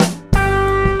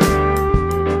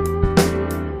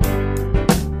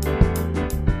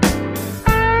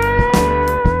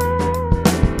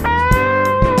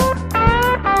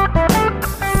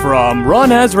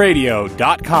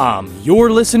runasradio.com.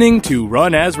 You're listening to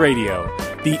Run As Radio,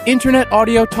 the internet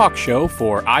audio talk show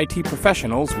for IT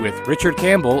professionals with Richard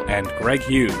Campbell and Greg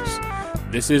Hughes.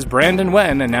 This is Brandon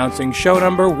Wen announcing show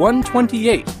number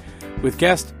 128 with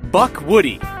guest Buck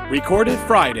Woody, recorded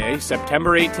Friday,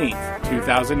 September 18th,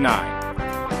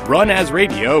 2009. Run As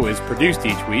Radio is produced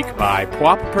each week by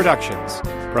PWOP Productions,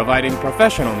 providing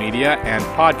professional media and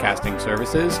podcasting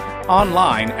services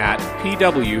online at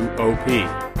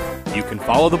PWOP. You can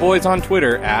follow the boys on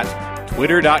Twitter at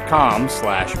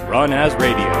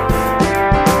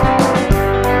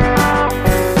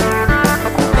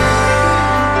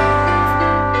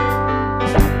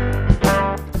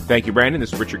Thank you, Brandon.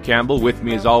 This is Richard Campbell. With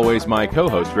me, as always, my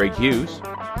co-host, Greg Hughes.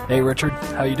 Hey, Richard.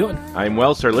 How you doing? I'm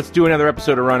well, sir. Let's do another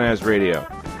episode of Run As Radio.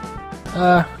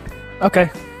 Okay.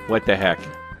 What the heck?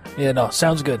 Yeah, no,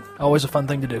 sounds good. Always a fun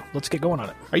thing to do. Let's get going on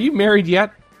it. Are you married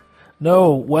yet?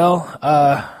 No, well,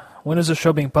 when is the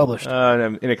show being published?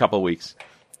 In a couple of weeks.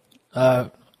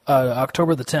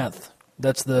 October the 10th.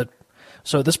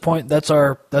 So at this point, that's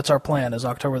our plan, is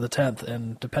October the 10th,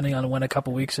 and depending on when a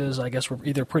couple weeks is, I guess we're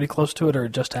either pretty close to it or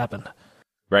it just happened.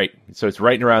 Right. So it's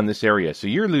right around this area. So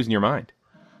you're losing your mind.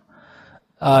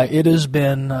 It has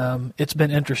been it's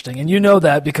been interesting, and you know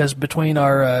that because between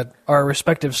our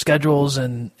respective schedules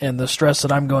and the stress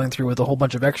that I'm going through with a whole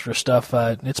bunch of extra stuff,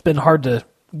 it's been hard to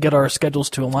get our schedules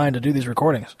to align to do these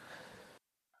recordings.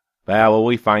 Well,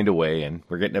 we find a way, and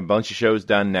we're getting a bunch of shows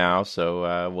done now,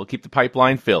 so we'll keep the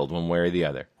pipeline filled one way or the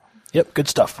other. Yep, good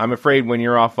stuff. I'm afraid when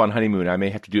you're off on honeymoon, I may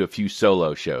have to do a few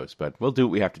solo shows, but we'll do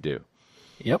what we have to do.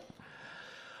 Yep.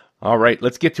 All right,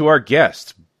 let's get to our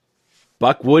guest.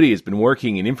 Buck Woody has been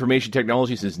working in information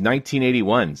technology since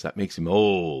 1981, so that makes him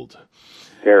old.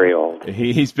 Very old.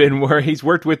 He's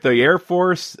worked with the Air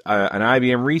Force, an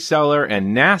IBM reseller,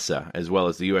 and NASA, as well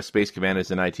as the U.S. Space Command as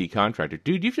an IT contractor.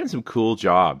 Dude, you've done some cool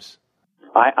jobs.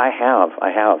 I have,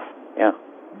 yeah.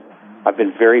 I've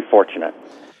been very fortunate.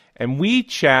 And we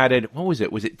chatted, what was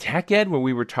it? Was it Tech Ed, where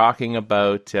we were talking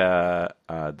about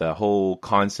the whole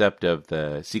concept of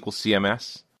the SQL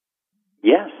CMS?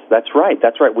 Yes, that's right.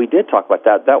 We did talk about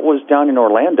that. That was down in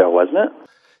Orlando, wasn't it?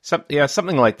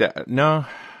 Something like that. No,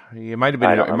 it might have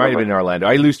been. It might have been in Orlando.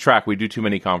 I lose track. We do too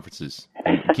many conferences.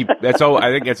 That's all.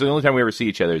 I think that's the only time we ever see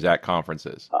each other is at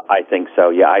conferences. I think so.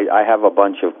 Yeah, I have a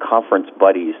bunch of conference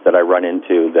buddies that I run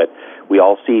into that we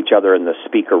all see each other in the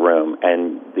speaker room,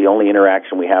 and the only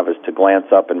interaction we have is to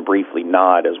glance up and briefly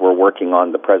nod as we're working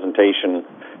on the presentation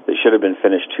that should have been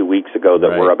finished 2 weeks ago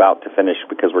that we're about to finish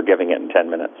because we're giving it in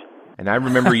 10 minutes. And I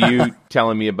remember you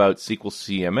telling me about SQL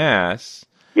CMS.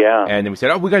 Yeah. And then we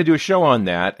said, we got to do a show on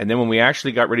that. And then when we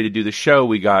actually got ready to do the show,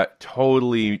 we got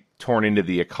totally torn into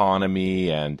the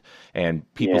economy and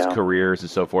people's careers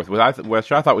and so forth, which I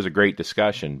thought was a great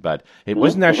discussion, but it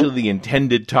wasn't actually the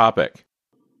intended topic.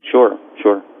 Sure.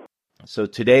 So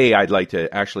today I'd like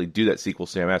to actually do that SQL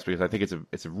CMS because I think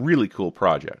it's a really cool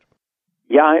project.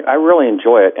 Yeah, I really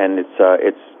enjoy it, and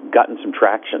it's gotten some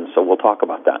traction, so we'll talk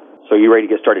about that. So you ready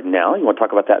to get started now? You want to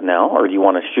talk about that now, or do you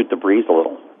want to shoot the breeze a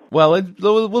little? Well,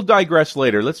 we'll digress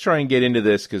later. Let's try and get into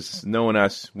this, because knowing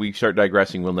us, we start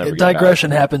digressing, we'll never get back.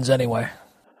 Digression happens anyway.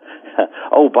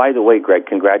 Oh, by the way, Greg,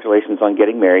 congratulations on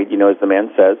getting married. You know, as the man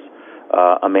says,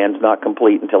 a man's not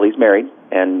complete until he's married,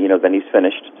 and, then he's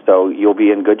finished. So you'll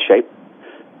be in good shape.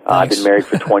 I've been married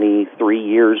for 23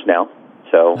 years now.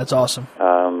 So that's awesome.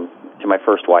 To my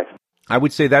first wife. I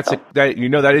would say that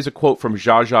is a quote from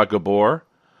Zsa Zsa Gabor,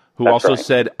 who also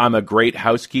said, "I'm a great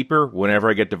housekeeper. Whenever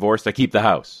I get divorced, I keep the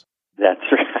house." That's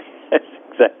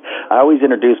right. I always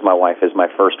introduce my wife as my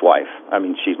first wife. I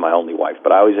mean, she's my only wife,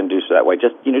 but I always introduce her that way,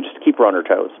 just to keep her on her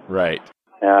toes. Right.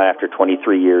 After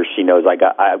 23 years, she knows I've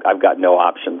got no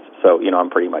options, so I'm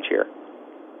pretty much here.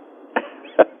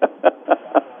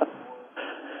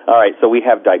 All right, so we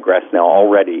have digressed now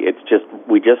already.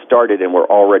 We just started and we're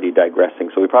already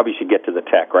digressing, so we probably should get to the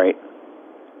tech, right?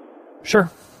 Sure.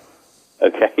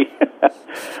 Okay.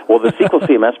 Well, the SQL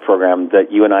CMS program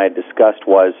that you and I had discussed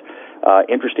was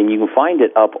interesting. You can find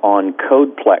it up on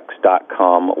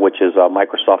codeplex.com, which is a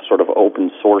Microsoft sort of open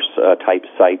source type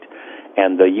site,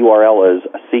 and the URL is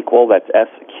SQL, that's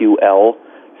SQL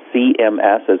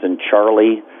CMS, as in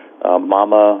Charlie,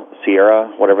 Mama, Sierra,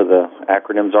 whatever the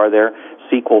acronyms are there.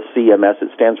 SQL CMS, it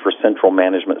stands for Central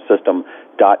Management System,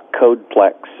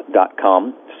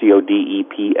 .codeplex.com,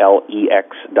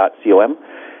 CODEPLEX.com.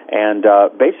 And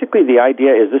basically the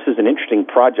idea is this is an interesting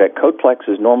project. Codeplex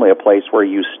is normally a place where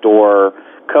you store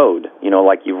code,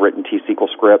 like you've written T-SQL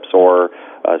scripts or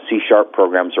C#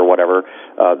 programs or whatever.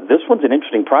 This one's an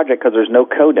interesting project because there's no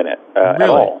code in it at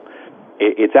all.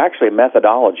 It's actually a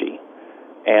methodology.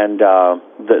 And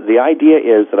the idea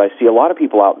is that I see a lot of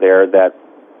people out there that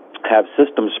have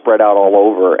systems spread out all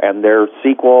over, and they're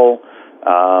SQL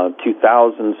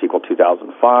 2000, SQL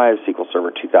 2005, SQL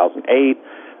Server 2008.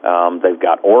 They've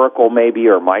got Oracle maybe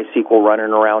or MySQL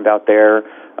running around out there.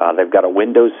 They've got a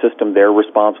Windows system they're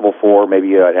responsible for,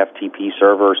 maybe an FTP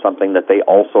server or something that they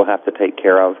also have to take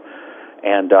care of.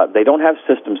 And they don't have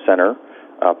System Center,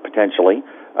 potentially,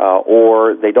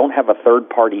 or they don't have a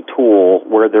third-party tool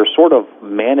where they're sort of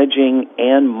managing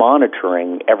and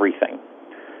monitoring everything.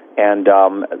 And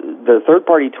the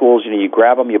third-party tools, you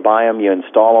grab them, you buy them, you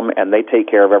install them, and they take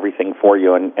care of everything for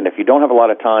you. And if you don't have a lot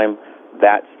of time,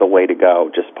 that's the way to go.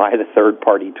 Just buy the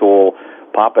third-party tool,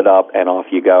 pop it up, and off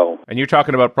you go. And you're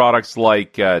talking about products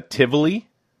like Tivoli?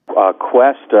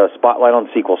 Quest, Spotlight on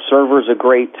SQL Server is a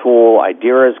great tool.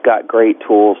 Idera's got great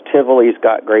tools. Tivoli's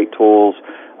got great tools.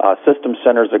 System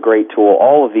Center's a great tool.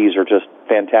 All of these are just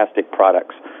fantastic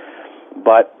products.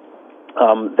 But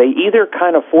they either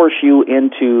kind of force you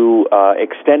into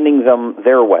extending them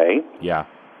their way, yeah,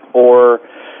 or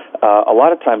a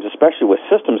lot of times, especially with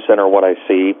System Center, what I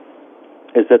see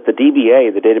is that the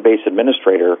DBA, the database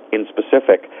administrator in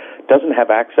specific, doesn't have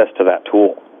access to that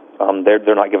tool.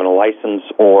 They're not given a license,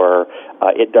 or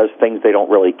it does things they don't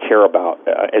really care about.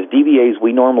 As DBAs,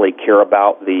 we normally care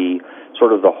about the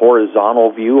sort of the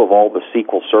horizontal view of all the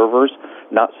SQL servers,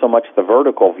 not so much the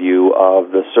vertical view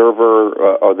of the server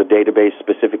or the database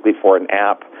specifically for an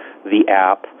app,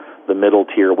 the middle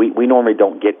tier. We normally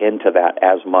don't get into that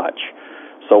as much.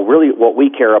 So really what we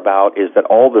care about is that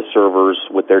all the servers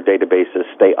with their databases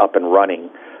stay up and running,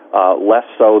 less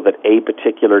so that a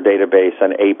particular database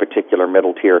and a particular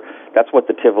middle tier. That's what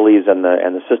the Tivolis and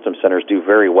the System Centers do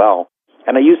very well.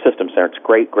 And I use System Center. It's a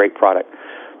great product.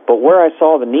 But where I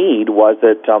saw the need was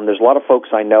that there's a lot of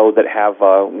folks I know that have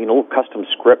little custom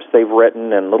scripts they've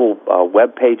written and little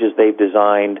web pages they've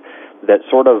designed that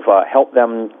sort of help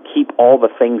them keep all the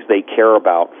things they care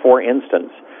about. For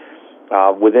instance,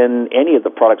 within any of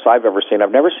the products I've ever seen,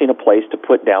 I've never seen a place to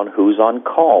put down who's on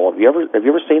call. Have you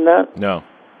ever seen that? No.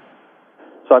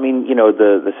 So,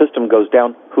 the system goes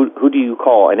down, who do you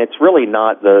call? And it's really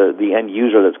not the end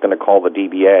user that's going to call the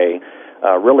DBA.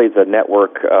 Really the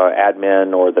network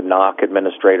admin or the NOC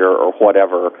administrator or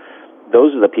whatever.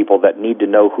 Those are the people that need to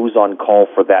know who's on call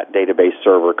for that database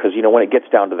server, because, when it gets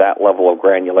down to that level of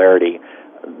granularity,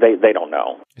 they don't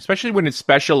know. Especially when it's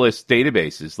specialist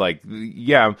databases. Like,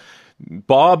 yeah,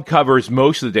 Bob covers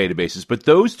most of the databases, but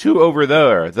those two over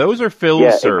there, those are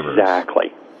Phil's servers.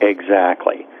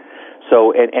 Exactly.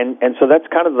 So and so that's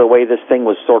kind of the way this thing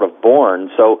was sort of born.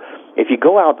 So if you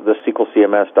go out to the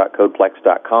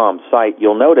SQLCMS.codeplex.com site,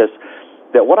 you'll notice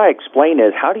that what I explain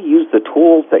is how to use the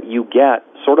tools that you get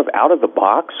sort of out of the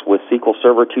box with SQL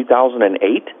Server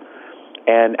 2008,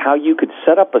 and how you could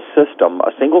set up a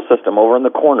single system over in the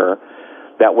corner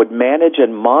that would manage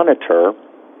and monitor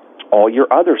all your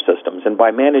other systems. And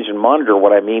by manage and monitor,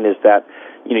 what I mean is that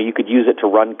you could use it to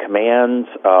run commands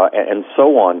and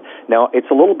so on. Now, it's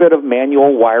a little bit of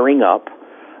manual wiring up,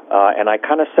 and I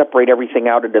kind of separate everything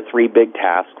out into three big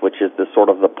tasks, which is the sort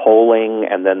of the polling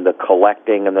and then the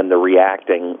collecting and then the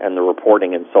reacting and the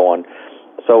reporting and so on.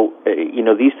 So,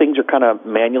 these things are kind of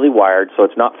manually wired, so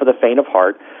it's not for the faint of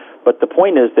heart. But the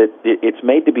point is that it's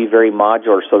made to be very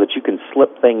modular so that you can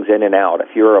slip things in and out.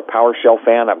 If you're a PowerShell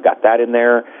fan, I've got that in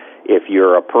there. If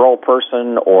you're a Perl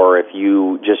person, or if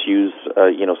you just use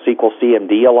SQL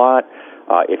CMD a lot,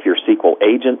 if you're SQL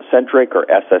agent-centric or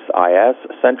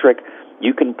SSIS-centric,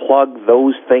 you can plug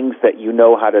those things that you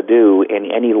know how to do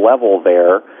in any level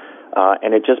there,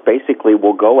 and it just basically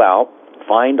will go out,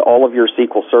 find all of your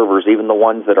SQL servers, even the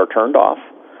ones that are turned off.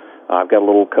 I've got a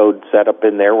little code set up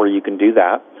in there where you can do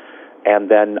that,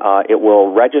 and then it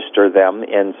will register them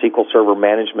in SQL Server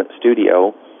Management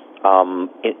Studio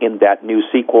in that new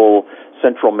SQL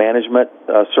Central Management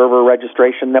server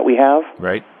registration that we have.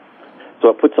 Right. So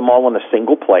it puts them all in a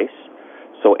single place.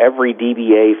 So every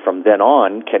DBA from then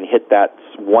on can hit that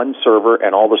one server,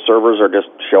 and all the servers are just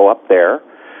show up there.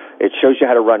 It shows you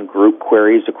how to run group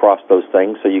queries across those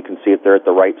things, so you can see if they're at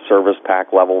the right service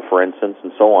pack level, for instance,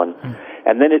 and so on.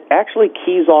 And then it actually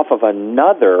keys off of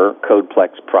another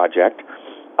CodePlex project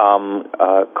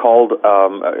called,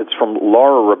 it's from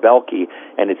Laura Rebelke,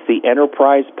 and it's the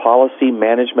Enterprise Policy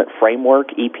Management Framework,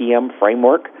 EPM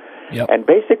framework. Yep. And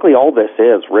basically all this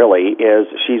is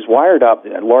she's wired up,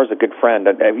 and Laura's a good friend.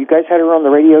 Have you guys had her on the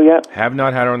radio yet? Have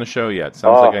not had her on the show yet.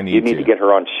 Sounds like I need to. You need to get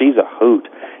her on. She's a hoot,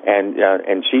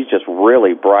 and she's just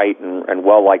really bright and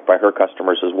well-liked by her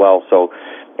customers as well. So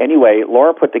anyway,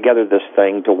 Laura put together this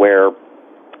thing to where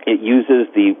It uses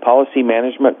the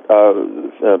policy-based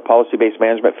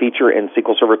management feature in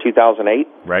SQL Server 2008,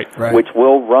 right. which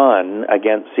will run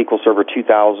against SQL Server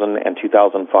 2000 and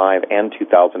 2005 and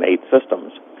 2008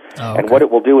 systems. Oh, okay. And what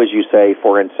it will do is you say,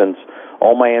 for instance,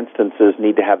 all my instances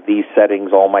need to have these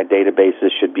settings, all my databases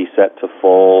should be set to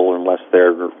full unless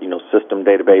they're, system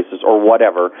databases or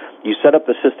whatever. You set up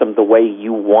the system the way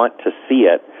you want to see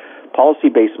it.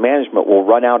 Policy-based management will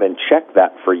run out and check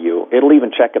that for you. It'll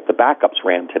even check if the backups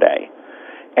ran today.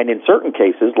 And in certain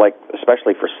cases, like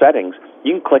especially for settings,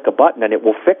 you can click a button and it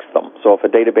will fix them. So if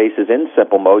a database is in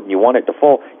simple mode and you want it to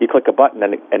full, you click a button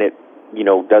and it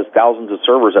does thousands of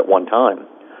servers at one time.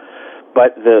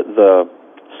 But the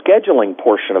scheduling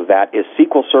portion of that is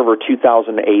SQL Server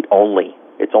 2008 only.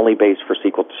 It's only based for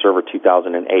SQL Server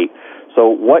 2008. So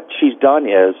what she's done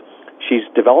is she's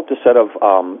developed a set of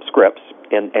scripts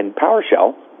in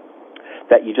PowerShell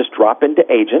that you just drop into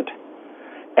Agent,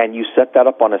 and you set that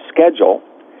up on a schedule.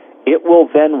 It will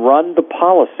then run the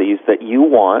policies that you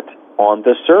want on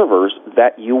the servers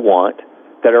that you want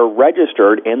that are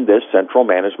registered in this central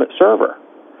management server.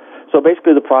 So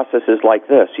basically the process is like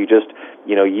this. You just,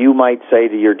 you might say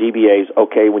to your DBAs,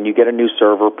 okay, when you get a new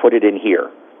server, put it in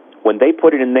here. When they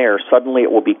put it in there, suddenly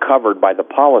it will be covered by the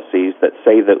policies that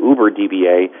say the Uber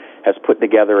DBA has put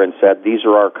together and said, these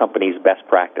are our company's best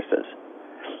practices.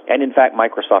 And in fact,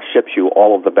 Microsoft ships you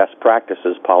all of the best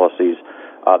practices policies.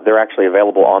 They're actually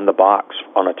available on the box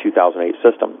on a 2008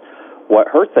 system. What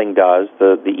her thing does,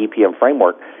 the EPM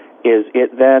framework, is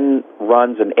it then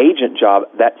runs an agent job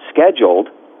that's scheduled,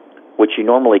 which you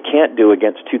normally can't do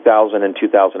against 2000 and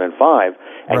 2005,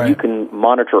 and right. You can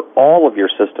monitor all of your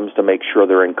systems to make sure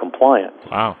they're in compliance.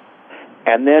 Wow.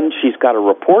 And then she's got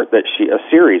a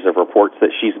series of reports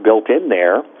that she's built in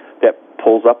there that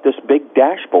pulls up this big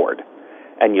dashboard.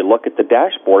 And you look at the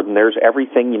dashboard, and there's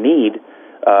everything you need.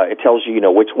 It tells you,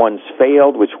 which ones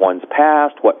failed, which ones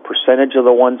passed, what percentage of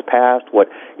the ones passed. What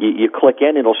you click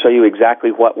in, it'll show you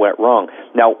exactly what went wrong.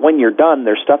 Now, when you're done,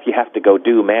 there's stuff you have to go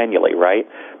do manually, right?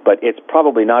 But it's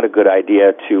probably not a good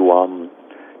idea to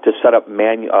set up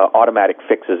automatic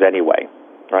fixes anyway,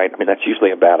 right? I mean, that's usually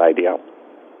a bad idea.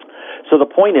 So the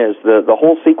point is, the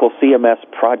whole SQL CMS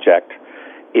project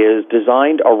is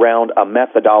designed around a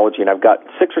methodology, and I've got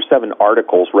 6 or 7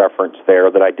 articles referenced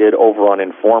there that I did over on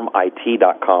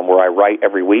informit.com, where I write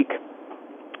every week.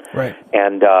 Right.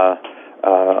 And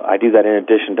I do that in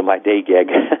addition to my day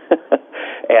gig.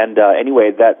 And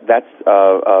anyway, that's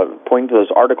pointing to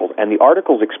those articles, and the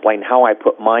articles explain how I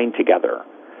put mine together.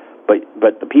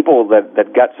 But the people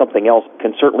that got something else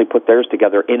can certainly put theirs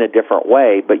together in a different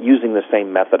way, but using the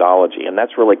same methodology, and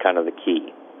that's really kind of the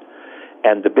key.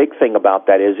 And the big thing about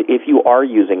that is if you are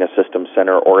using a System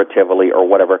Center or a Tivoli or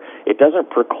whatever, it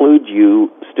doesn't preclude you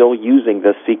still using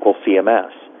the SQL CMS.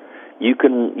 You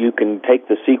can take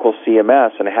the SQL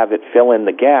CMS and have it fill in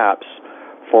the gaps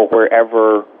for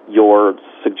wherever your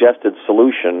suggested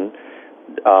solution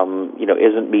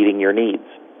isn't meeting your needs.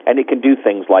 And it can do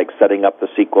things like setting up the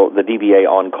DBA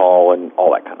on call and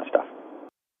all that kind of stuff.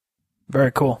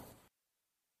 Very cool.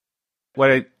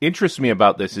 What interests me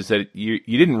about this is that you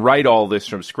didn't write all this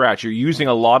from scratch. You're using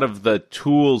a lot of the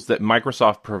tools that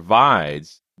Microsoft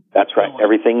provides. That's right.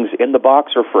 Everything's in the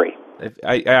box or free.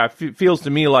 It feels to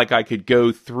me like I could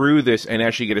go through this and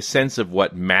actually get a sense of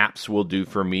what maps will do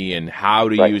for me and how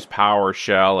to use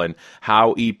PowerShell and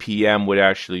how EPM would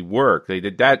actually work.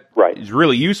 That is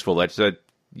really useful.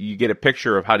 You get a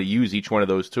picture of how to use each one of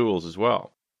those tools as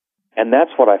well. And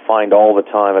that's what I find all the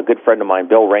time. A good friend of mine,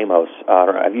 Bill Ramos,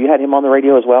 have you had him on the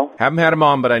radio as well? Haven't had him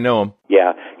on, but I know him.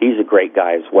 Yeah, he's a great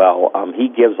guy as well. He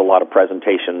gives a lot of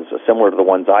presentations similar to the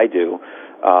ones I do.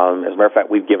 As a matter of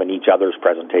fact, we've given each other's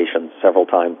presentations several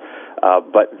times.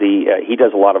 But he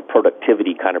does a lot of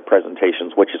productivity kind of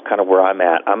presentations, which is kind of where I'm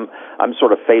at. I'm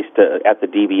sort of faced at the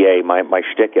DBA. My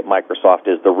shtick at Microsoft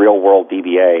is the real world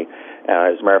DBA.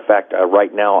 As a matter of fact, right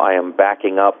now I am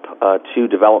backing up 2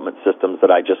 development systems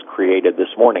that I just created this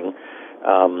morning.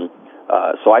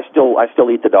 So I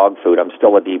still eat the dog food. I'm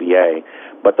still a DBA.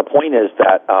 But the point is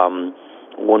that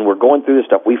when we're going through this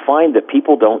stuff, we find that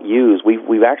people don't use.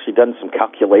 We've actually done some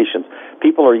calculations.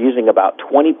 People are using about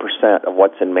 20% of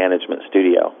what's in Management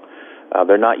Studio.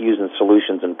 They're not using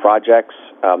solutions and projects.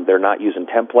 They're not using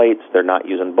templates. They're not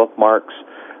using bookmarks.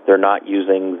 They're not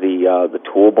using the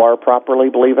toolbar properly,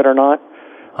 believe it or not.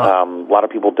 A lot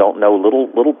of people don't know little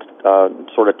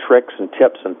sort of tricks and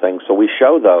tips and things. So we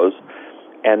show those,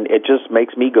 and it just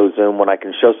makes me go zoom when I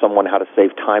can show someone how to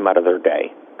save time out of their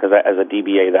day. Because as a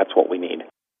DBA, that's what we need.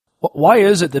 Why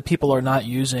is it that people are not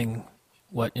using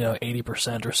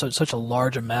 80% or such a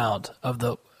large amount of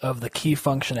of the key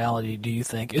functionality, do you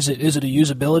think? Is it a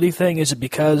usability thing? Is it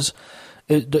because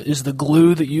is the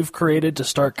glue that you've created to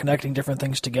start connecting different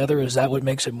things together, is that what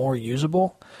makes it more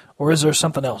usable? Or is there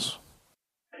something else?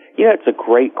 Yeah, it's a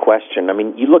great question. I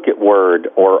mean, you look at Word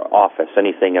or Office,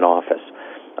 anything in Office,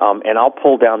 and I'll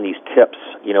pull down these tips,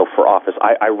 for Office.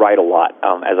 I write a lot,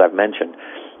 as I've mentioned.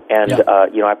 And,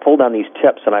 I pull down these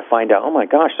tips and I find out, oh my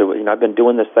gosh, so, I've been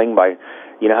doing this thing by,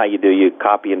 how you do, you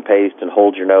copy and paste and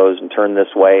hold your nose and turn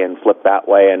this way and flip that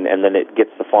way and then it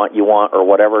gets the font you want or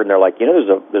whatever. And they're like, there's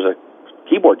a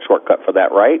keyboard shortcut for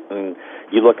that, right? And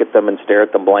you look at them and stare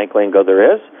at them blankly and go,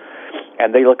 there is?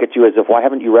 And they look at you as if, why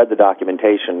haven't you read the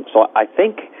documentation? So I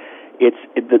think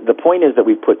the point is that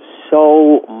we put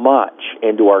so much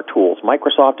into our tools.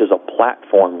 Microsoft is a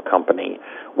platform company.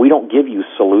 We don't give you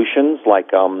solutions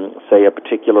like, say, a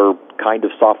particular kind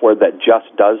of software that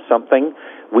just does something.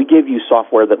 We give you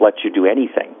software that lets you do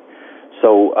anything.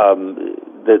 So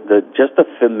just the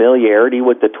familiarity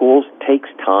with the tools takes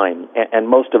time, and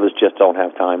most of us just don't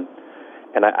have time.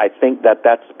 And I think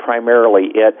that's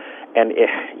primarily it. And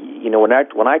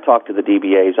when I talk to the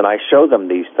DBAs and I show them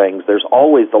these things, there's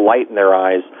always the light in their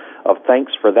eyes of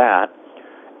thanks for that.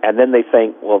 And then they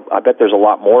think, well, I bet there's a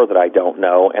lot more that I don't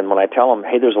know. And when I tell them,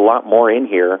 hey, there's a lot more in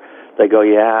here, they go,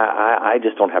 yeah, I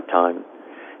just don't have time.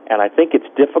 And I think it's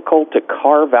difficult to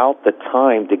carve out the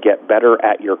time to get better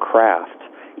at your craft,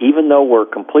 even though we're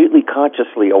completely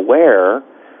consciously aware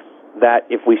that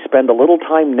if we spend a little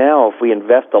time now, if we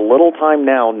invest a little time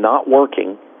now not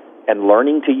working and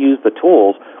learning to use the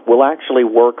tools, we'll actually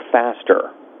work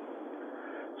faster.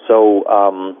 So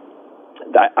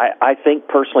I think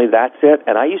personally that's it.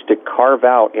 And I used to carve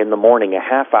out in the morning a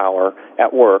half hour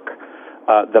at work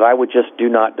that I would just do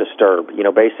not disturb.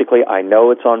 Basically I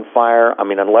know it's on fire. I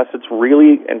mean, unless it's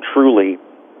really and truly,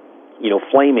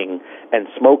 flaming and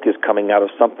smoke is coming out of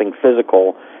something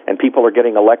physical and people are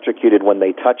getting electrocuted when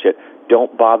they touch it,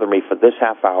 don't bother me for this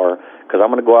half hour because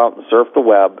I'm going to go out and surf the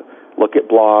web, look at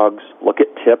blogs, look at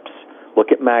tips,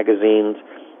 look at magazines,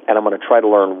 and I'm going to try to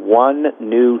learn one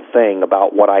new thing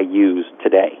about what I use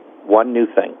today. One new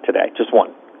thing today, just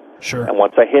one. Sure. And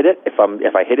once I hit it, if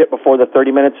I hit it before the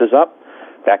 30 minutes is up,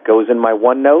 that goes in my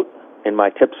OneNote, in my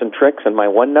tips and tricks in my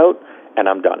OneNote, and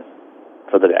I'm done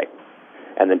for the day.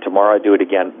 And then tomorrow I do it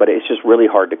again. But it's just really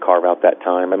hard to carve out that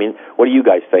time. I mean, what do you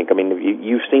guys think? I mean,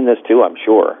 you've seen this too, I'm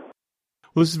sure.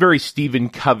 Well, this is very Stephen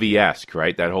Covey-esque,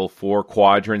 right? That whole 4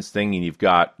 quadrants thing. And you've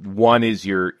got one is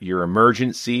your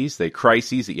emergencies, the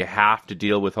crises that you have to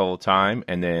deal with all the time.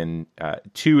 And then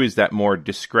 2 is that more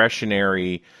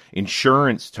discretionary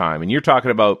insurance time. And you're talking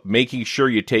about making sure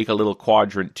you take a little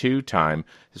quadrant 2 time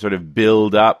to sort of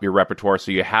build up your repertoire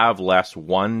so you have less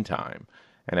 1 time.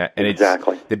 And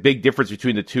exactly. It's the big difference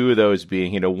between the 2 of those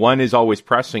being, one is always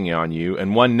pressing on you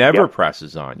and one never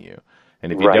presses on you.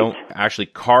 And if you don't actually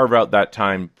carve out that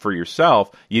time for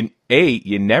yourself, you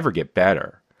never get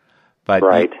better. But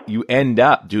you end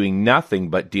up doing nothing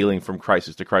but dealing from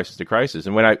crisis to crisis to crisis.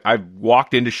 And when I've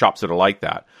walked into shops that are like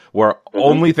that, where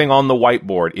only thing on the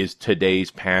whiteboard is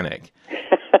today's panic.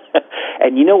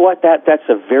 And you know what? That's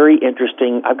a very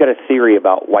interesting, I've got a theory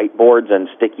about whiteboards and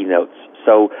sticky notes.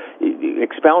 So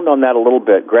expound on that a little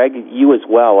bit. Greg, you as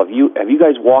well. Have you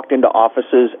guys walked into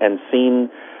offices and seen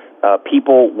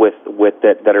people with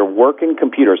that are working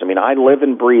computers? I mean, I live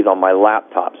and breathe on my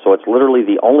laptop, so it's literally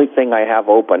the only thing I have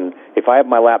open. If I have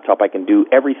my laptop, I can do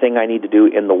everything I need to do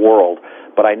in the world.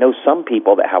 But I know some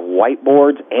people that have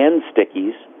whiteboards and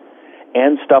stickies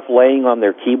and stuff laying on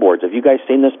their keyboards. Have you guys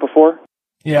seen this before?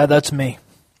 Yeah, that's me.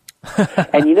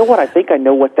 And you know what? I think I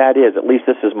know what that is. At least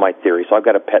this is my theory, so I've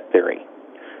got a pet theory.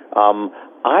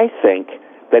 I think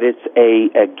that it's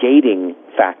a gating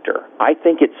factor. I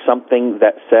think it's something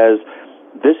that says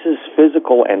this is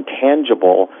physical and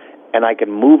tangible, and I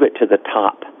can move it to the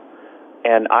top.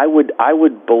 And I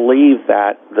would believe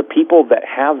that the people that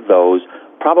have those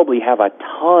probably have a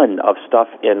ton of stuff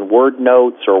in Word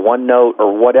Notes or OneNote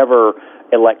or whatever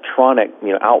electronic,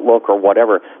 Outlook or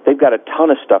whatever. They've got a ton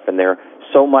of stuff in there,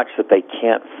 so much that they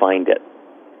can't find it.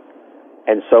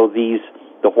 And so the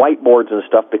whiteboards and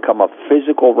stuff become a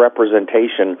physical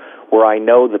representation where I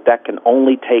know that can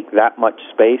only take that much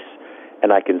space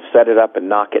and I can set it up and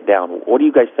knock it down. What do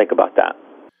you guys think about that?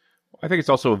 I think it's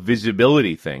also a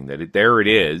visibility thing, that there it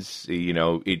is.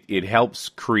 It helps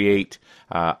create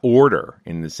order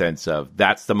in the sense of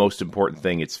that's the most important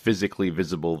thing. It's physically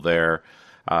visible there.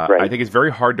 I think it's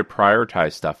very hard to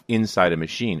prioritize stuff inside a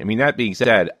machine. I mean, that being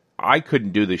said, I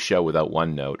couldn't do this show without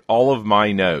OneNote. All of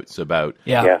my notes about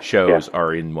shows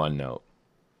are in OneNote.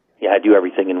 Yeah, I do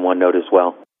everything in OneNote as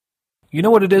well. You know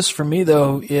what it is for me,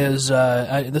 though, is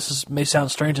may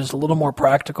sound strange, it's a little more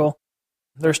practical.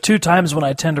 There's 2 times when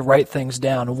I tend to write things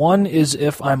down. One is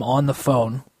if I'm on the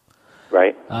phone.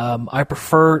 Right. I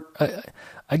prefer,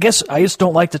 I guess I just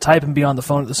don't like to type and be on the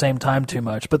phone at the same time too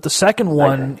much. But the second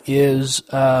one is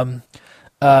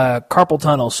carpal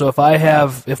tunnel. So if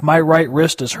my right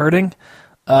wrist is hurting,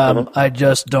 I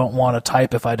just don't want to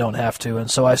type if I don't have to,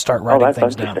 and so I start writing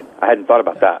things down. I hadn't thought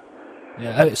about that.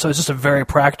 Yeah, so it's just a very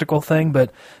practical thing,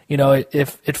 but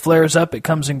if it flares up, it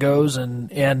comes and goes,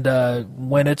 and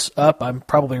when it's up, I'm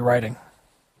probably writing.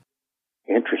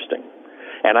 Interesting.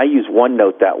 And I use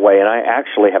OneNote that way, and I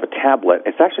actually have a tablet.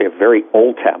 It's actually a very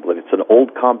old tablet. It's an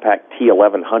old compact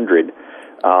T1100,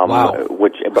 wow.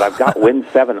 But I've got Win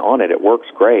 7 on it. It works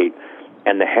great,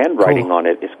 and the handwriting on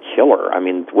it is killer. I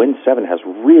mean, Win 7 has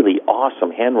really awesome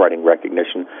handwriting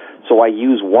recognition, so I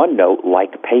use OneNote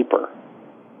like paper.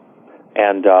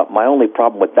 And my only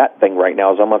problem with that thing right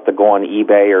now is I'm going to have to go on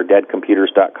eBay or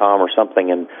deadcomputers.com or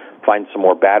something and find some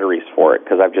more batteries for it,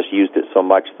 because I've just used it so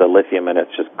much, the lithium in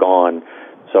it's just gone.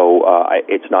 So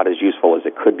it's not as useful as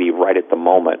it could be right at the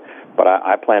moment. But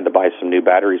I plan to buy some new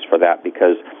batteries for that,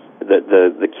 because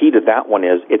the key to that one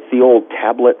is it's the old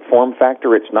tablet form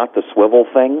factor. It's not the swivel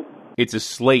thing. It's a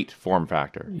slate form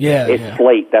factor. Yeah, it's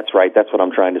slate. That's right. That's what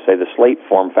I'm trying to say. The slate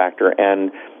form factor,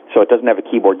 and so it doesn't have a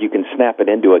keyboard. You can snap it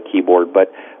into a keyboard, but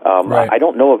right. I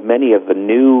don't know if many of the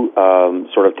new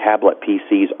sort of tablet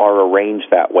PCs are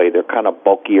arranged that way. They're kind of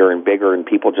bulkier and bigger, and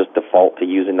people just default to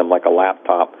using them like a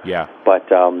laptop. Yeah. But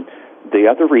the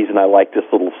other reason I like this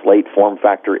little slate form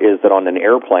factor is that on an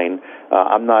airplane,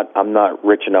 I'm not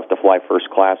rich enough to fly first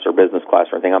class or business class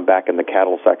or anything. I'm back in the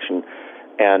cattle section,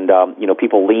 and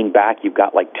people lean back. You've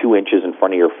got like 2 inches in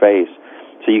front of your face,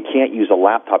 so you can't use a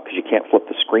laptop because you can't flip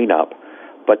the screen up.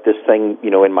 But this thing,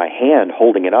 in my hand,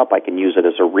 holding it up, I can use it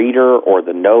as a reader or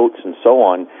the notes and so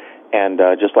on. And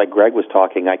just like Greg was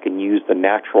talking, I can use the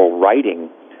natural writing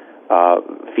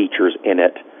features in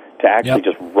it to actually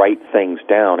just write things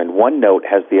down. And OneNote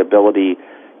has the ability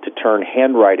to turn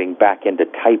handwriting back into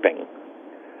typing.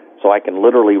 So I can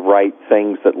literally write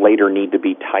things that later need to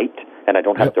be typed, and I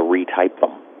don't have to retype them.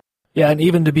 Yeah, and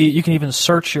you can even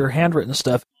search your handwritten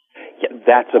stuff. Yeah,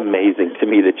 that's amazing to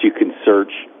me that you can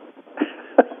search.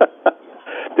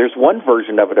 There's one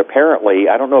version of it, apparently.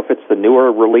 I don't know if it's the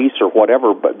newer release or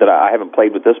whatever, but that I haven't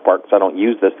played with this part because I don't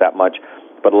use this that much.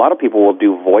 But a lot of people will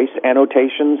do voice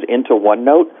annotations into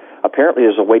OneNote. Apparently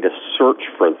there's a way to search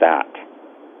for that,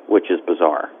 which is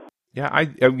bizarre. Yeah,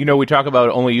 we talk about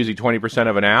only using 20%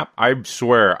 of an app. I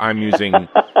swear I'm using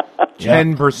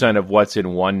 10% of what's in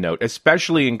OneNote,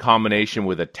 especially in combination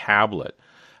with a tablet.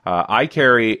 I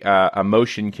carry a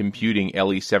motion computing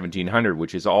LE1700,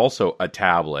 which is also a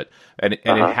tablet, and it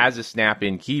has a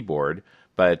snap-in keyboard.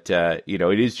 But it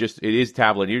is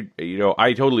tablet.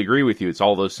 I totally agree with you. It's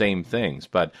all those same things,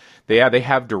 but they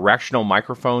have directional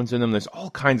microphones in them. There's all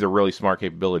kinds of really smart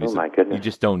capabilities that you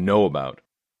just don't know about.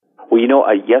 Well,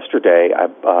 yesterday,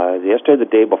 the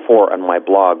day before, on my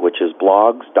blog, which is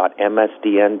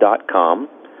blogs.msdn.com.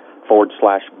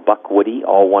 /Buckwoody,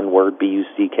 all one word,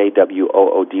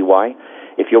 BUCKWOODY.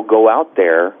 If you'll go out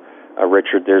there,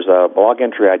 Richard, there's a blog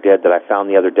entry I did that I found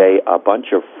the other day, a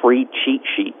bunch of free cheat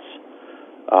sheets,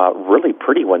 really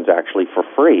pretty ones actually, for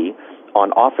free,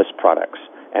 on Office products.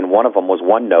 And one of them was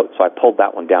OneNote, so I pulled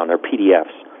that one down. They're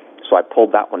PDFs. So I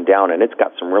pulled that one down, and it's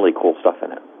got some really cool stuff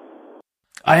in it.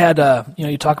 I had,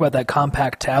 you talk about that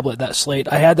compact tablet, that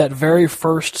slate. I had that very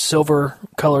first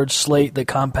silver-colored slate that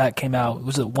Compact came out.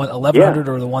 Was it 1100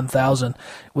 or the 1000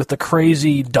 with the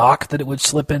crazy dock that it would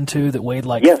slip into that weighed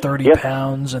like 30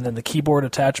 pounds, and then the keyboard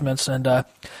attachments, and that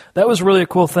was really a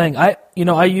cool thing. I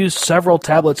used several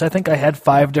tablets. I think I had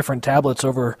 5 different tablets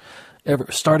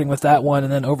starting with that one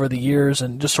and then over the years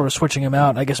and just sort of switching them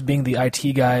out. I guess being the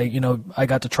IT guy, I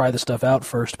got to try the stuff out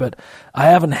first, but I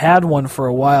haven't had one for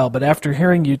a while. But after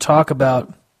hearing you talk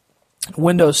about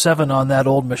Windows 7 on that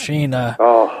old machine, I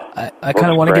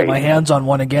kind of want to get my hands on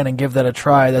one again and give that a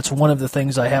try. That's one of the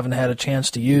things I haven't had a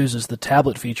chance to use is the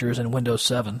tablet features in Windows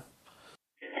 7.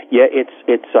 Yeah, it's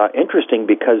interesting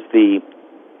because the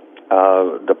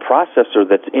processor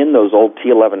that's in those old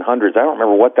T1100s, I don't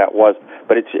remember what that was,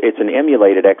 but it's an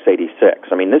emulated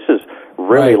x86. I mean, this is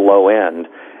really low end,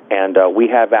 and we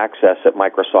have access at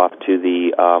Microsoft to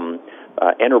the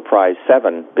Enterprise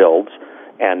 7 builds,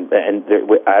 and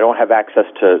I don't have access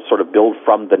to sort of build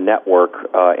from the network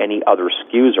any other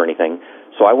SKUs or anything.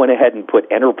 So I went ahead and put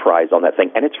Enterprise on that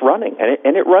thing, and it's running,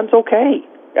 and it runs okay.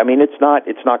 I mean, it's not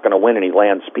going to win any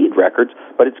land speed records,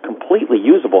 but it's completely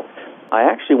usable. I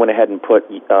actually went ahead and put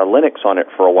Linux on it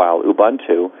for a while,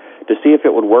 Ubuntu, to see if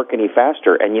it would work any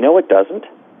faster. And you know it doesn't.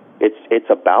 It's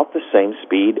about the same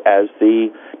speed as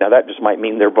now that just might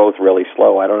mean they're both really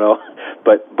slow, I don't know.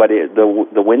 But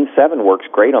the Win 7 works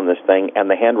great on this thing, and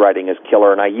the handwriting is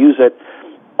killer. And I use it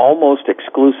almost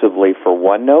exclusively for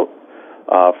OneNote,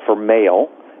 for mail,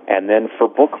 and then for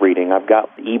book reading. I've got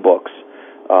ebooks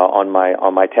on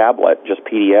my tablet, just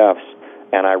PDFs,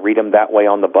 and I read them that way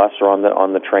on the bus or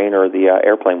on the train or the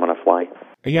airplane when I fly.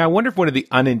 Yeah, I wonder if one of the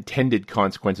unintended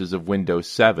consequences of Windows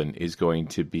 7 is going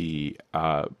to be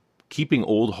keeping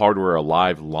old hardware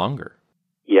alive longer.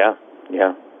 Yeah.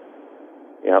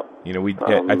 You know,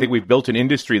 I think we've built an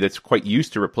industry that's quite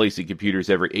used to replacing computers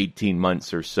every 18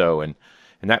 months or so, and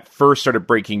that first started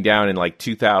breaking down in like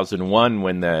 2001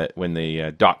 when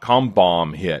the .com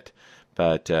bomb hit.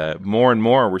 But more and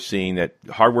more we're seeing that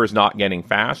hardware is not getting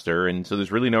faster, and so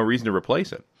there's really no reason to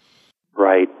replace it.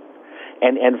 Right.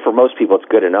 And for most people, it's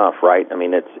good enough, right? I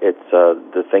mean, it's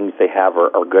the things they have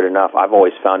are good enough. I've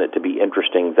always found it to be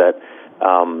interesting that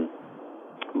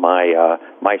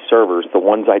my servers, the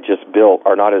ones I just built,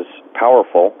 are not as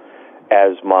powerful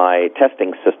as my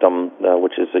testing system,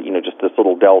 which is just this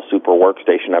little Dell Super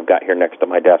Workstation I've got here next to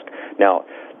my desk. Now,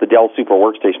 the Dell Super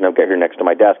Workstation I've got here next to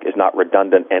my desk is not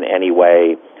redundant in any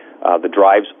way. The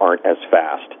drives aren't as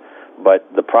fast, but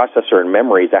the processor and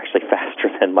memory is actually faster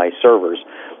than my servers.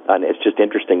 And it's just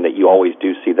interesting that you always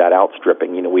do see that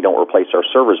outstripping. We don't replace our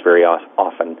servers very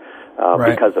often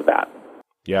because of that.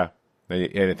 Yeah,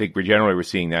 and I think we're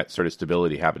seeing that sort of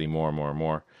stability happening more and more and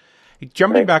more.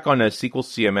 Jumping back on a SQL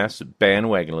CMS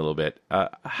bandwagon a little bit,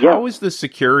 how is the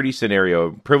security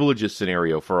scenario, privileges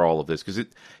scenario for all of this? Because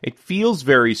it feels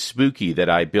very spooky that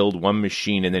I build one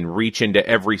machine and then reach into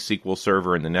every SQL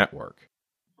server in the network.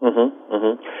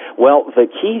 Well, the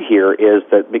key here is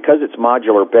that because it's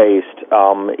modular-based,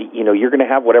 you're going to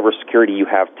have whatever security you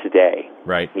have today.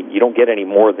 Right. I mean, you don't get any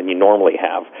more than you normally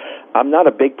have. I'm not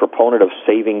a big proponent of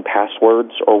saving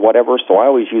passwords or whatever, so I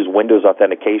always use Windows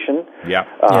authentication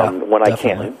when I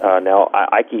can. Now,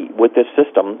 I with this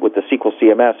system, with the SQL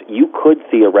CMS, you could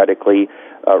theoretically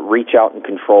reach out and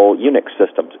control Unix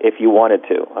systems if you wanted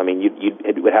to. I mean,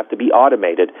 it would have to be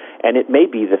automated, and it may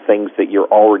be the things that you're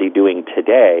already doing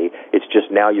today. It's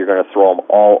just now you're going to throw them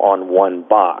all on one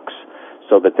box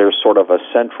so that there's sort of a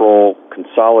central,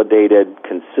 consolidated,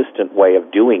 consistent way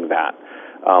of doing that.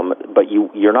 But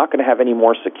you're not going to have any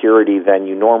more security than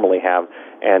you normally have.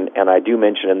 And I do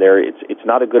mention in there, it's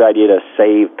not a good idea to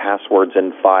save passwords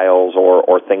in files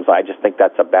or things. I just think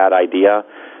that's a bad idea.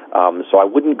 So I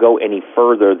wouldn't go any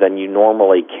further than you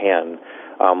normally can.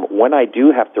 When I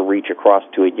do have to reach across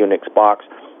to a Unix box,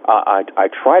 I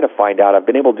try to find out. I've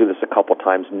been able to do this a couple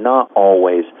times, not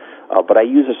always, but I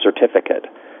use a certificate.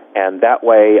 And that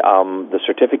way, the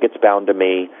certificate's bound to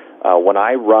me. When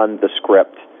I run the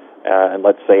script, and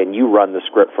let's say, and you run the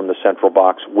script from the central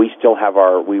box, we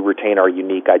retain our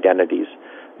unique identities.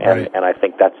 And I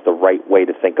think that's the right way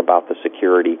to think about the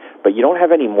security. But you don't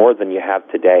have any more than you have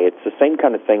today. It's the same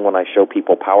kind of thing when I show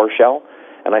people PowerShell,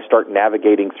 and I start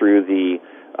navigating through the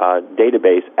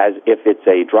database as if it's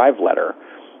a drive letter.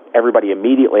 Everybody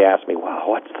immediately asks me, wow,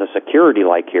 what's the security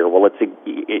like here? Well, it's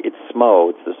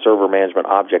SMO, it's the Server Management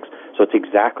Objects, so it's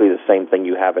exactly the same thing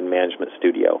you have in Management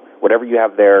Studio. Whatever you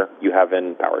have there, you have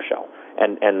in PowerShell.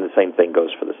 And the same thing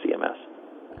goes for the CMS.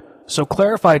 So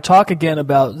talk again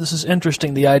about, this is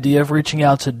interesting, the idea of reaching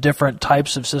out to different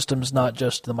types of systems, not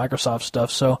just the Microsoft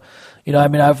stuff. So,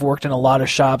 I've worked in a lot of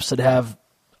shops that have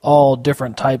all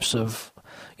different types of,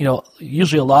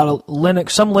 usually a lot of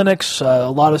Linux, some Linux,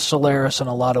 a lot of Solaris, and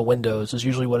a lot of Windows is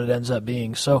usually what it ends up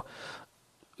being. So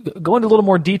go into a little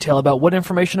more detail about what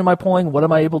information am I pulling, what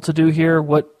am I able to do here,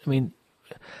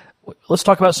 let's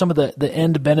talk about some of the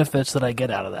end benefits that I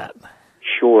get out of that.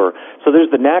 Sure. So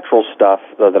there's the natural stuff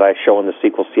that I show in the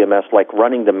SQL CMS, like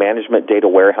running the management data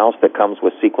warehouse that comes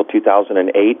with SQL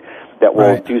 2008 that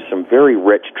will do some very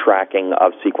rich tracking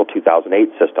of SQL 2008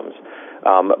 systems.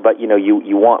 But,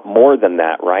 you want more than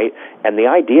that, right? And the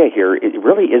idea here, it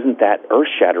really isn't that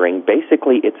earth-shattering.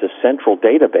 Basically, it's a central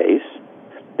database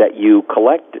that you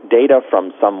collect data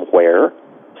from somewhere,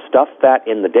 stuff that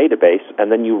in the database,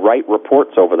 and then you write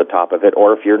reports over the top of it.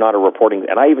 Or if you're not a reporting,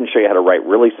 and I even show you how to write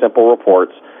really simple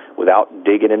reports without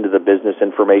digging into the Business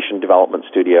Information Development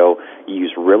Studio. You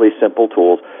use really simple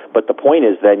tools. But the point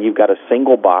is then you've got a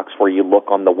single box where you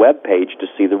look on the web page to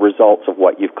see the results of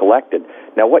what you've collected.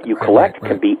 Now, what you collect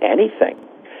can be anything.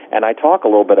 And I talk a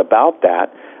little bit about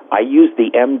that. I use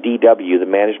the MDW, the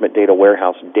Management Data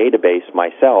Warehouse database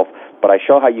myself, but I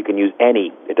show how you can use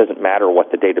any. It doesn't matter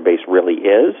what the database really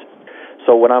is.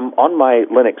 So when I'm on my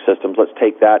Linux systems, let's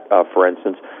take that for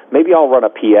instance, maybe I'll run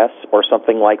a PS or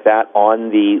something like that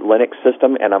on the Linux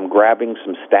system, and I'm grabbing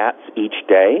some stats each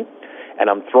day, and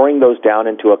I'm throwing those down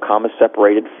into a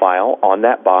comma-separated file on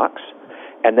that box.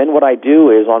 And then what I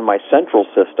do is on my central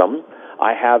system,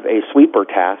 I have a sweeper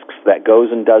tasks that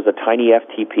goes and does a tiny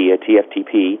FTP, a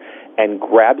TFTP, and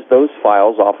grabs those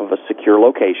files off of a secure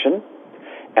location,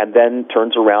 and then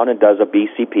turns around and does a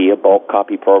BCP, a bulk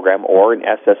copy program, or an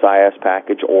SSIS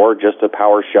package, or just a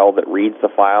PowerShell that reads the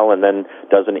file and then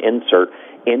does an insert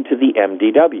into the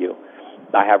MDW.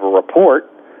 I have a report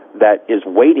that is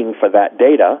waiting for that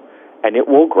data, and it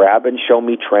will grab and show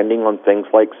me trending on things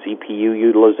like CPU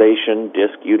utilization,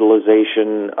 disk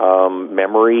utilization,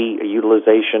 memory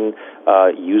utilization,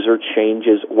 user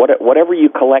changes, whatever you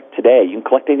collect today. You can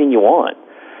collect anything you want.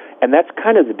 And that's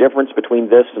kind of the difference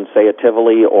between this and, say, a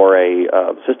Tivoli or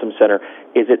a System Center,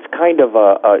 is it's kind of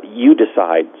you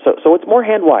decide. So it's more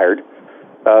hand-wired,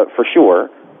 for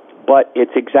sure, but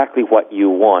it's exactly what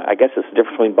you want. I guess it's the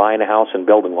difference between buying a house and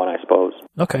building one, I suppose.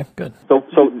 Okay, good. So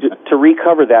to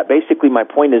recover that, basically my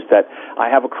point is that I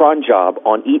have a cron job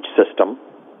on each system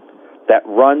that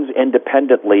runs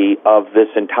independently of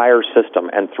this entire system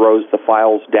and throws the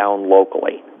files down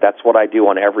locally. That's what I do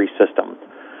on every system.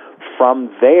 From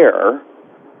there,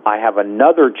 I have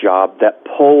another job that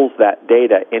pulls that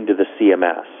data into the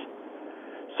CMS.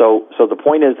 So the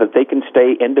point is that they can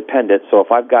stay independent. So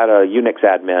if I've got a Unix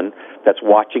admin that's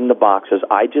watching the boxes,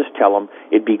 I just tell them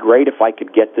it'd be great if I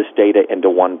could get this data into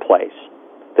one place.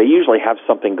 They usually have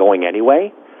something going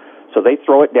anyway, so they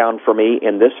throw it down for me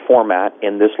in this format,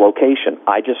 in this location.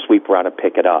 I just sweep around and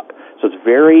pick it up. So it's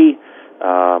very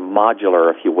modular,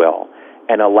 if you will,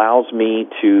 and allows me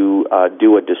to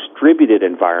do a distributed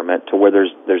environment to where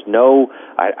there's no,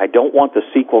 I don't want the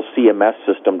SQL CMS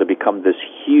system to become this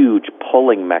huge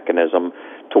pulling mechanism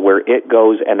to where it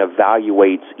goes and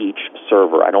evaluates each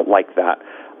server. I don't like that.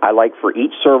 I like for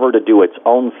each server to do its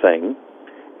own thing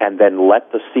and then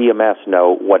let the CMS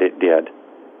know what it did.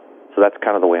 So that's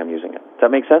kind of the way I'm using it. Does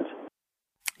that make sense?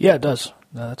 Yeah, it does.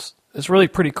 It's really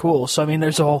pretty cool. So I mean,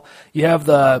 there's a whole, you have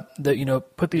the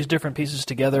put these different pieces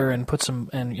together and put some,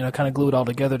 and kind of glue it all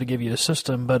together to give you a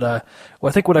system. But I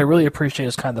think what I really appreciate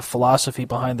is kind of the philosophy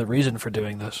behind the reason for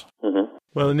doing this. Mm-hmm.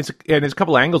 Well, and there's a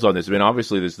couple angles on this. I mean,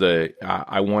 obviously, there's the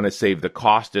I want to save the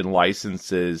cost in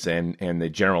licenses and the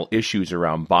general issues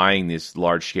around buying these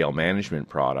large scale management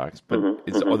products. But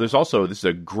there's also, this is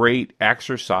a great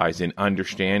exercise in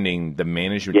understanding the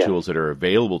management tools that are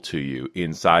available to you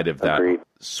inside of that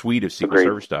suite of SQL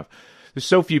Server stuff. There's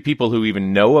so few people who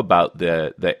even know about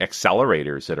the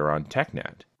accelerators that are on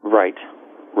TechNet. Right.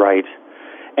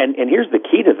 And here's the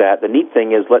key to that. The neat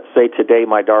thing is, let's say today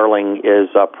my darling is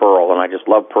Perl, and I just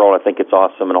love Perl. I think it's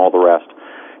awesome and all the rest.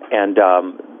 And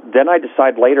then I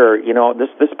decide later,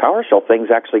 this PowerShell thing's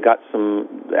actually got some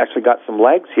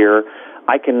legs here.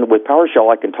 With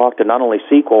PowerShell, I can talk to not only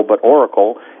SQL but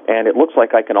Oracle, and it looks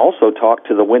like I can also talk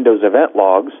to the Windows event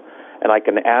logs, and I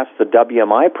can ask the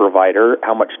WMI provider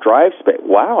how much drive space.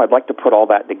 Wow, I'd like to put all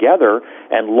that together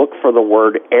and look for the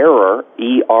word error,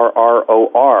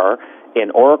 ERROR, in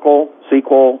Oracle,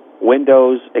 SQL,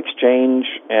 Windows, Exchange,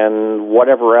 and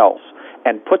whatever else,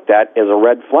 and put that as a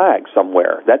red flag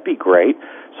somewhere. That'd be great.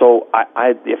 So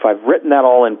if I've written that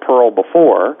all in Perl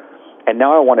before, and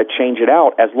now I want to change it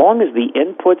out, as long as the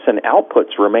inputs and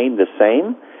outputs remain the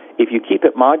same, if you keep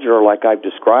it modular like I've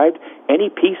described, any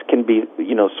piece can be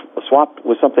swapped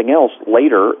with something else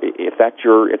later if that's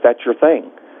your thing.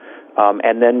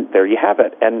 And then there you have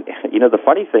it. And, the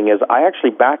funny thing is I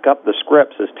actually back up the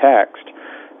scripts as text,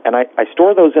 and I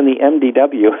store those in the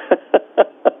MDW.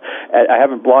 I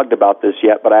haven't blogged about this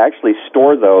yet, but I actually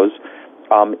store those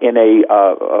in a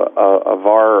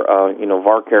var,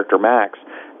 var character max.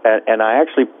 And I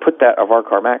actually put that, a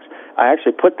varchar max, I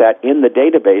actually put that in the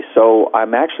database, so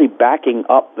I'm actually backing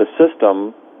up the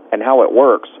system and how it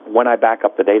works when I back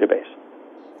up the database.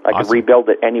 I can rebuild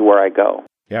it anywhere I go.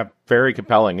 Yeah, very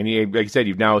compelling. And like I said,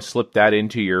 you've now slipped that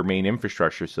into your main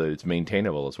infrastructure so that it's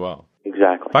maintainable as well.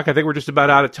 Exactly. Buck, I think we're just about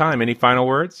out of time. Any final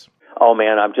words? Oh,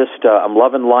 man, I'm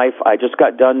loving life. I just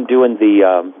got done doing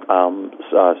the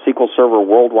SQL Server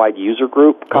Worldwide User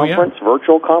Group conference,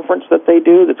 virtual conference that they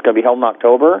do that's going to be held in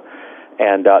October.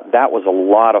 And that was a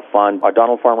lot of fun.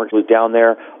 Donald Farmer was down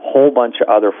there, whole bunch of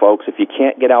other folks. If you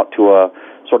can't get out to a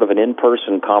sort of an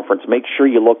in-person conference, make sure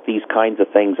you look these kinds of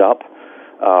things up.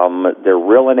 They're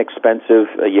real inexpensive.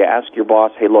 You ask your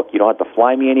boss, hey, look, you don't have to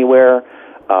fly me anywhere,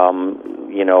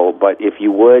 but if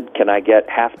you would, can I get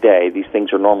half day? These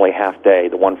things are normally half day.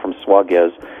 The one from Swug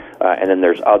is, and then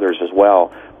there's others as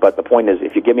well. But the point is,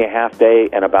 if you give me a half day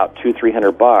and about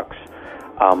 $200-300,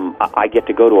 I get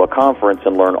to go to a conference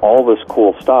and learn all this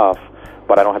cool stuff,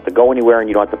 but I don't have to go anywhere, and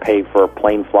you don't have to pay for a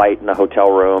plane flight and a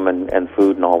hotel room and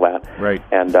food and all that. Right.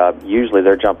 And usually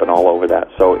they're jumping all over that.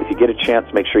 So if you get a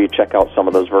chance, make sure you check out some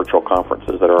of those virtual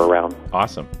conferences that are around.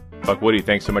 Awesome. Buck Woody,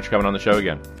 thanks so much for coming on the show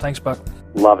again. Thanks, Buck.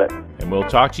 Love it. And we'll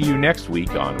talk to you next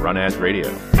week on Run As Radio.